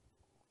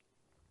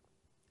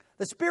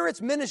 The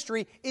Spirit's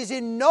ministry is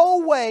in no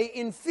way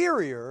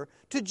inferior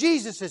to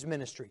Jesus'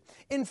 ministry.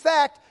 In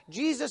fact,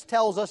 Jesus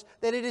tells us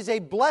that it is a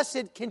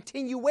blessed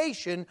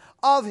continuation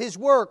of His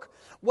work.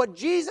 What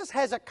Jesus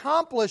has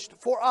accomplished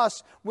for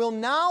us will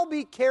now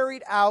be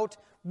carried out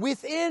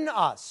within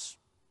us.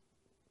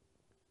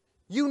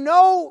 You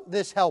know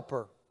this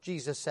helper,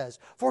 Jesus says,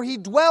 for He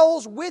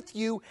dwells with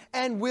you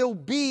and will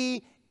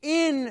be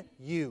in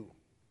you.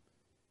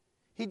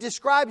 he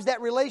describes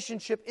that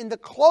relationship in the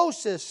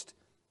closest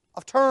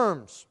of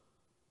terms.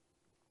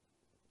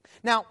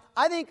 Now,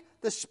 I think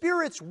the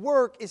Spirit's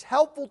work is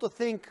helpful to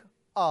think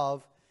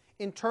of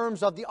in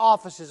terms of the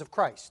offices of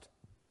Christ.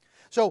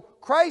 So,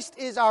 Christ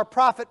is our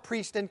prophet,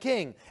 priest, and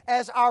king.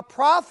 As our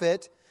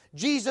prophet,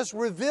 Jesus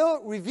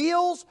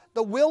reveals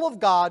the will of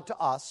God to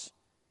us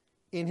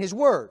in His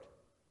Word.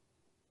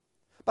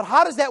 But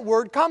how does that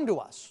Word come to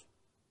us?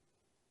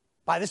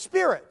 By the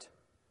Spirit.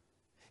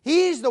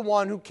 He's the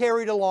one who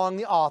carried along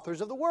the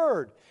authors of the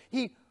Word.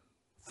 He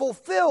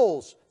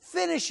fulfills,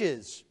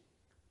 finishes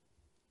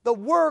the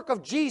work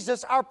of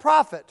Jesus, our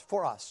prophet,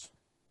 for us.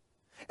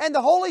 And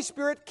the Holy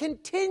Spirit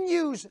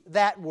continues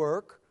that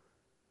work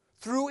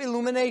through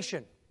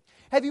illumination.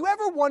 Have you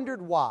ever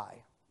wondered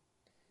why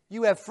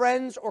you have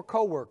friends or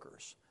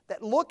coworkers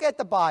that look at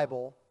the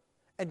Bible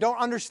and don't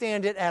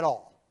understand it at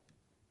all?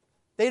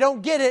 They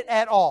don't get it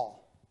at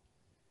all.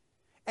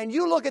 And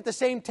you look at the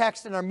same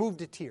text and are moved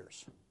to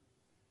tears.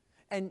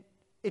 And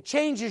it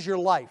changes your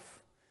life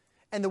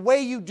and the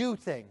way you do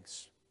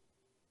things.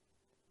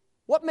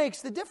 What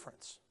makes the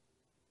difference?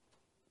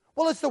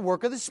 Well, it's the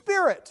work of the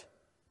Spirit.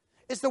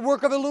 It's the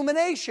work of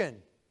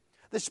illumination.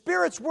 The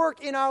Spirit's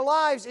work in our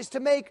lives is to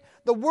make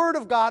the Word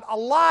of God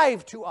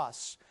alive to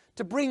us,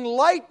 to bring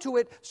light to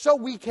it so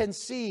we can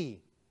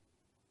see.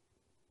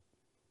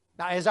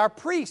 Now, as our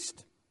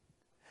priest,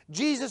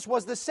 Jesus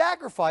was the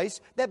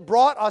sacrifice that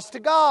brought us to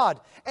God,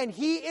 and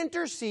He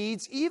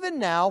intercedes even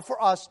now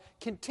for us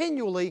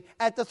continually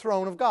at the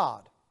throne of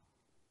God.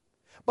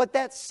 But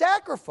that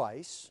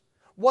sacrifice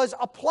was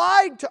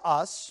applied to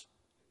us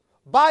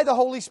by the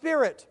Holy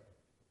Spirit.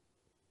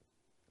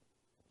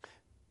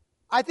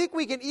 I think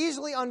we can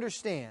easily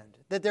understand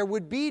that there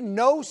would be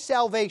no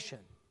salvation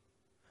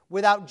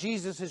without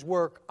Jesus'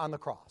 work on the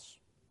cross.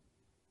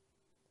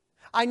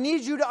 I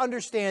need you to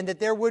understand that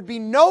there would be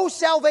no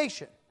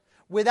salvation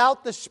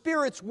without the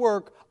Spirit's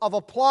work of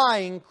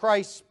applying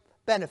Christ's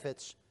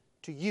benefits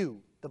to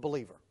you, the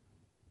believer.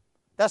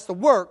 That's the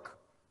work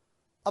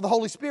of the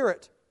Holy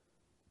Spirit.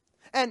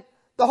 And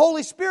the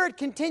Holy Spirit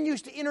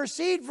continues to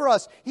intercede for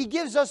us. He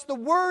gives us the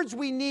words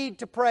we need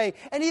to pray.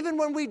 And even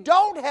when we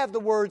don't have the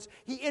words,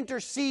 He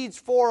intercedes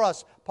for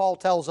us, Paul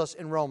tells us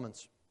in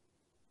Romans.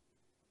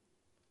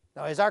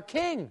 Now, as our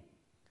King,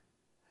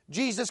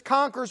 Jesus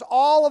conquers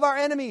all of our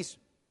enemies,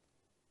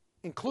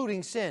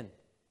 including sin.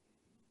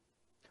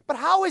 But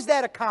how is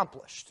that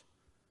accomplished?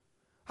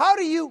 How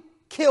do you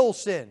kill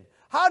sin?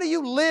 How do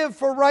you live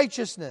for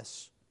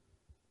righteousness?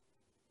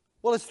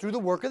 Well, it's through the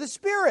work of the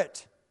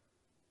Spirit,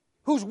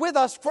 who's with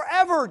us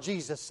forever,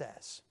 Jesus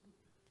says.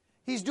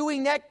 He's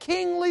doing that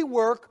kingly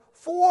work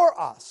for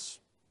us.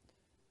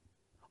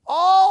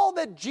 All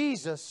that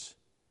Jesus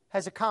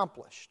has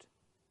accomplished,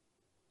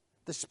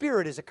 the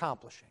Spirit is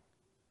accomplishing.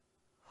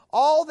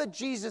 All that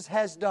Jesus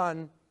has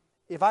done,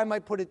 if I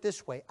might put it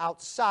this way,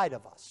 outside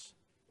of us,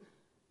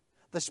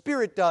 the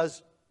Spirit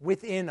does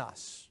within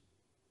us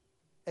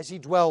as He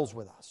dwells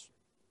with us.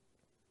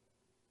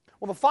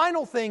 Well, the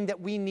final thing that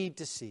we need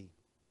to see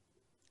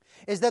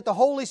is that the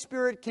Holy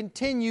Spirit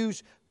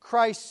continues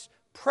Christ's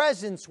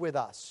presence with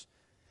us.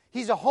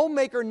 He's a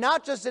homemaker,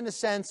 not just in the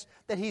sense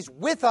that He's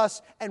with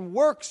us and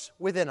works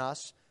within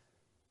us,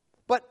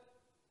 but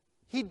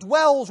He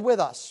dwells with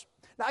us.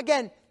 Now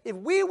again, if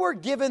we were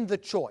given the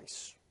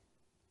choice,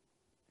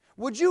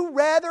 would you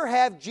rather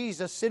have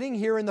Jesus sitting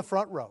here in the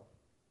front row?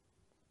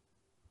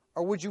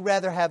 Or would you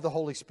rather have the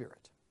Holy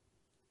Spirit?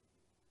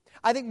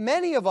 I think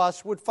many of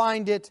us would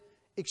find it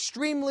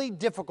extremely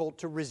difficult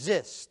to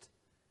resist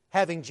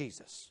having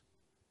Jesus.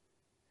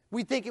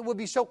 We think it would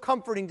be so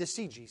comforting to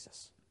see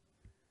Jesus,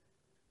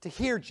 to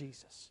hear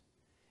Jesus.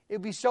 It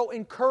would be so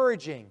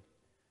encouraging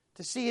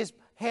to see His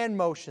hand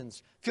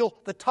motions, feel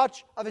the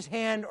touch of His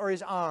hand or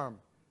His arm.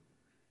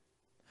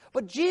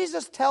 But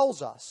Jesus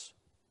tells us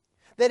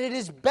that it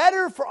is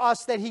better for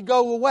us that He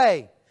go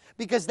away,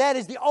 because that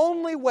is the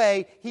only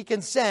way He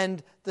can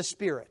send the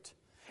Spirit.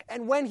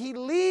 And when He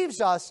leaves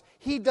us,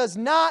 He does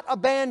not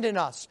abandon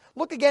us.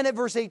 Look again at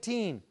verse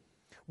 18.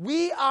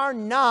 We are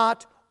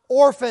not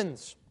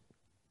orphans.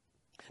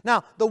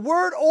 Now, the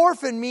word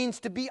orphan means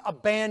to be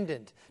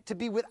abandoned, to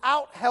be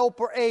without help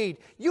or aid.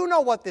 You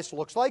know what this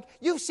looks like.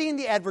 You've seen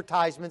the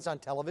advertisements on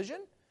television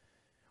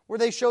where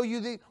they show you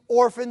the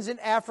orphans in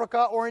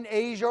Africa or in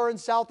Asia or in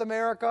South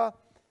America.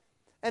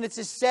 And it's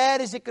as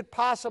sad as it could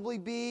possibly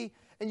be.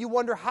 And you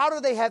wonder, how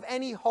do they have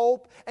any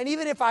hope? And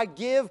even if I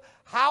give,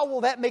 how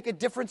will that make a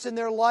difference in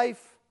their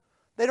life?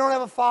 They don't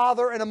have a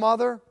father and a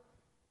mother.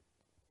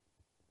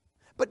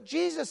 But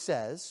Jesus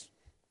says,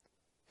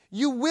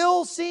 you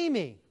will see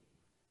me.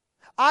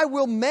 I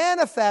will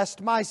manifest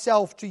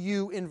myself to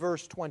you in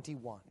verse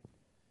 21.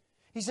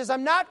 He says,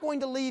 I'm not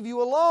going to leave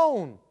you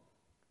alone.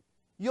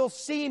 You'll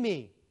see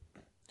me.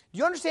 Do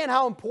you understand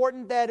how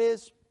important that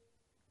is?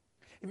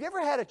 Have you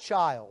ever had a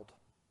child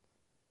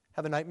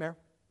have a nightmare?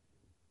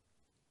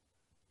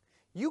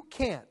 You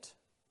can't,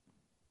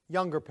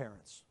 younger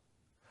parents,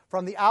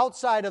 from the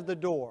outside of the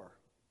door,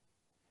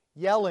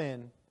 yell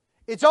in,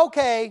 it's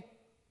okay,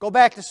 go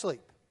back to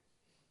sleep.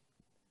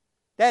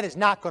 That is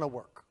not going to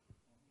work.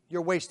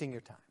 You're wasting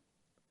your time.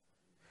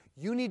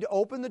 You need to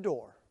open the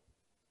door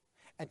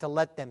and to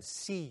let them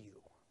see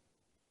you.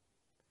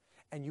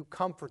 And you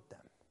comfort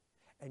them.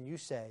 And you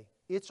say,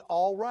 it's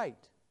all right.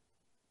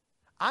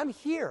 I'm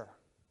here.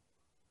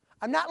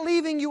 I'm not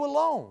leaving you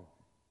alone.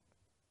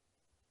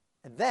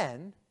 And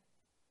then,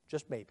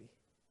 just maybe,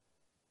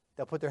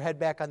 they'll put their head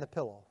back on the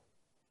pillow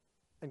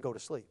and go to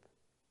sleep.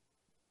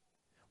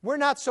 We're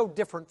not so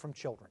different from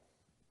children.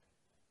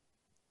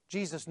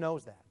 Jesus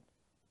knows that.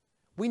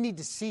 We need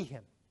to see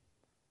Him.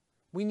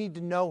 We need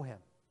to know Him.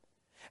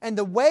 And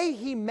the way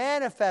He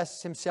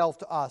manifests Himself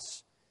to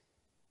us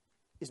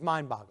is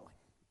mind-boggling.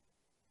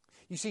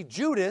 You see,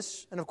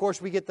 Judas, and of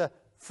course we get the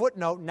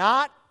footnote,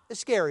 not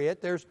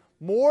Iscariot. There's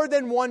more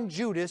than one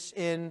Judas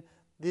in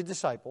the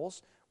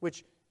disciples,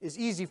 which is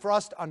easy for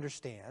us to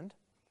understand.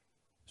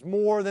 There's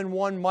more than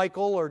one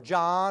Michael or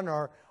John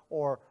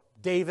or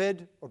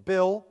David or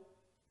Bill,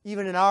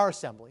 even in our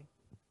assembly.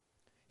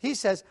 He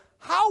says,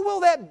 how will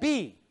that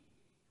be,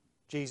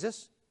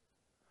 Jesus?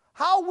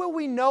 How will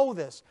we know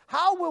this?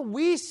 How will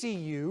we see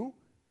you?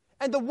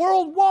 And the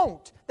world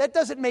won't. That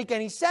doesn't make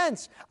any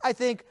sense. I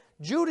think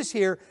Judas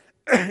here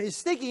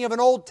is thinking of an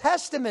Old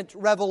Testament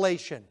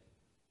revelation.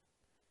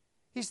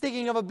 He's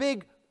thinking of a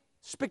big,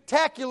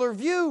 spectacular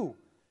view.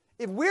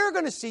 If we're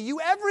going to see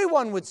you,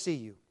 everyone would see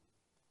you.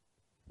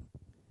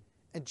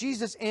 And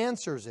Jesus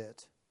answers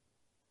it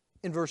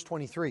in verse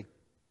 23.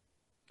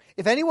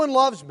 If anyone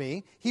loves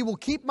me, he will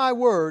keep my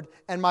word,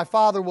 and my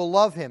Father will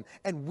love him.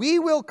 And we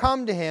will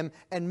come to him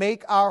and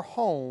make our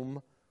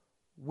home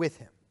with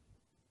him.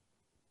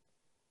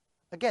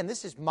 Again,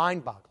 this is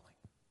mind-boggling.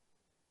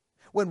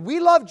 When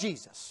we love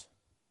Jesus,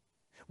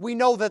 we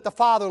know that the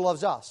Father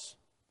loves us.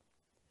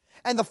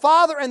 And the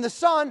Father and the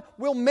Son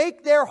will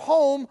make their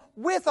home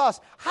with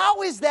us.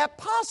 How is that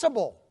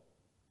possible?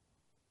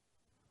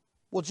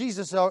 Well,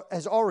 Jesus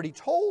has already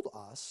told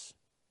us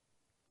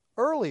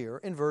earlier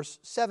in verse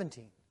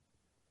 17.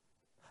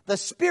 The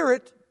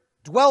Spirit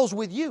dwells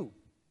with you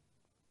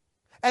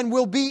and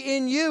will be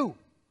in you.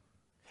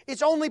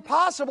 It's only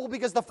possible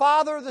because the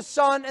Father, the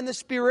Son, and the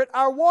Spirit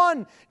are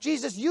one.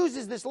 Jesus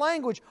uses this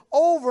language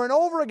over and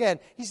over again.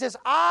 He says,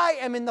 I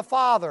am in the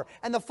Father,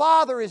 and the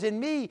Father is in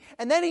me.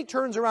 And then He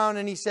turns around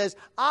and He says,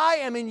 I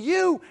am in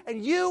you,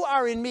 and you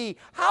are in me.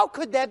 How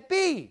could that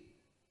be?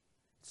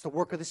 It's the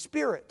work of the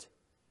Spirit.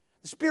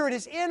 The Spirit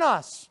is in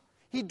us.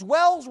 He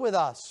dwells with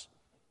us.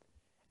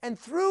 And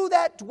through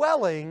that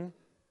dwelling,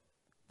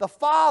 the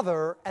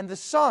Father and the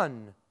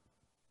Son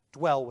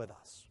dwell with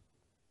us.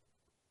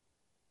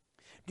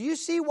 Do you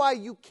see why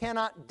you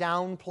cannot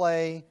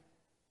downplay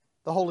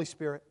the Holy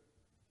Spirit?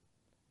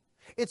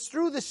 It's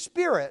through the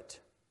Spirit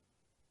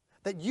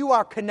that you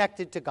are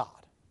connected to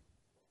God.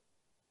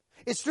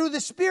 It's through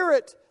the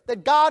Spirit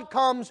that God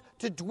comes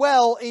to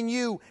dwell in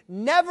you,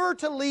 never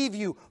to leave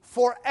you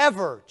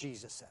forever,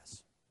 Jesus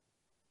says.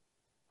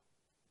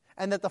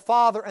 And that the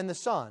Father and the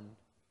Son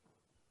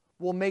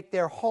will make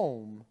their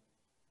home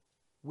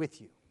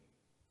with you.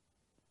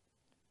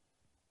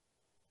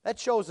 That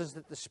shows us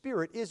that the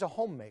Spirit is a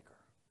homemaker.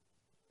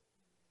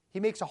 He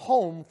makes a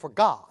home for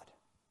God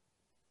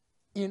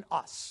in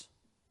us.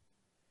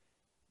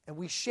 And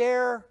we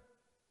share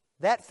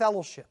that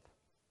fellowship,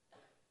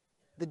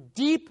 the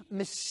deep,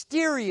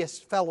 mysterious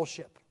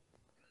fellowship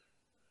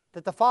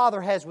that the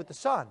Father has with the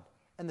Son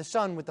and the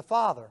Son with the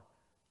Father,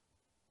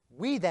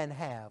 we then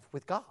have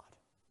with God.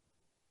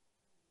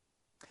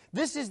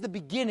 This is the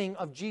beginning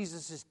of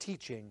Jesus'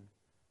 teaching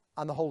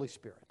on the Holy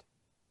Spirit.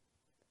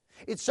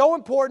 It's so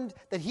important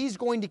that He's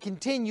going to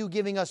continue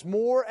giving us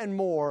more and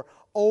more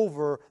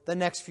over the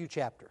next few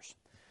chapters.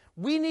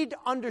 We need to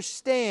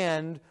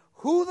understand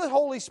who the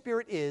Holy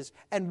Spirit is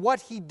and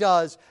what He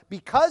does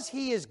because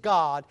He is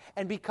God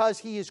and because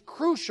He is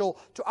crucial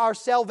to our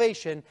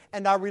salvation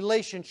and our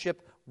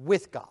relationship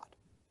with God.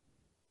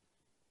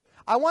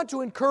 I want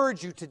to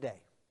encourage you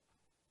today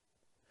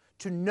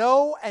to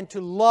know and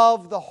to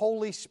love the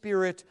Holy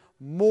Spirit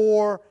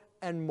more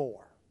and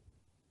more.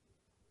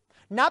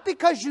 Not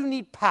because you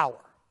need power,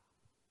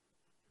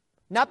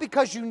 not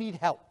because you need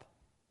help,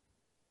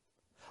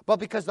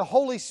 but because the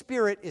Holy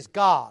Spirit is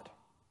God.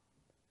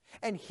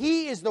 And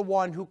He is the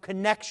one who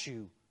connects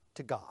you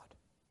to God.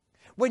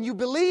 When you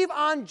believe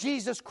on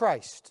Jesus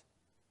Christ,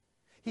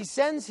 He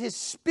sends His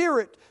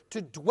Spirit to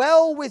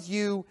dwell with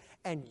you,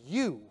 and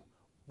you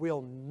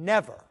will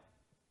never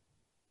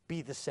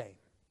be the same.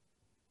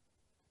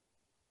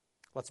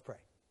 Let's pray.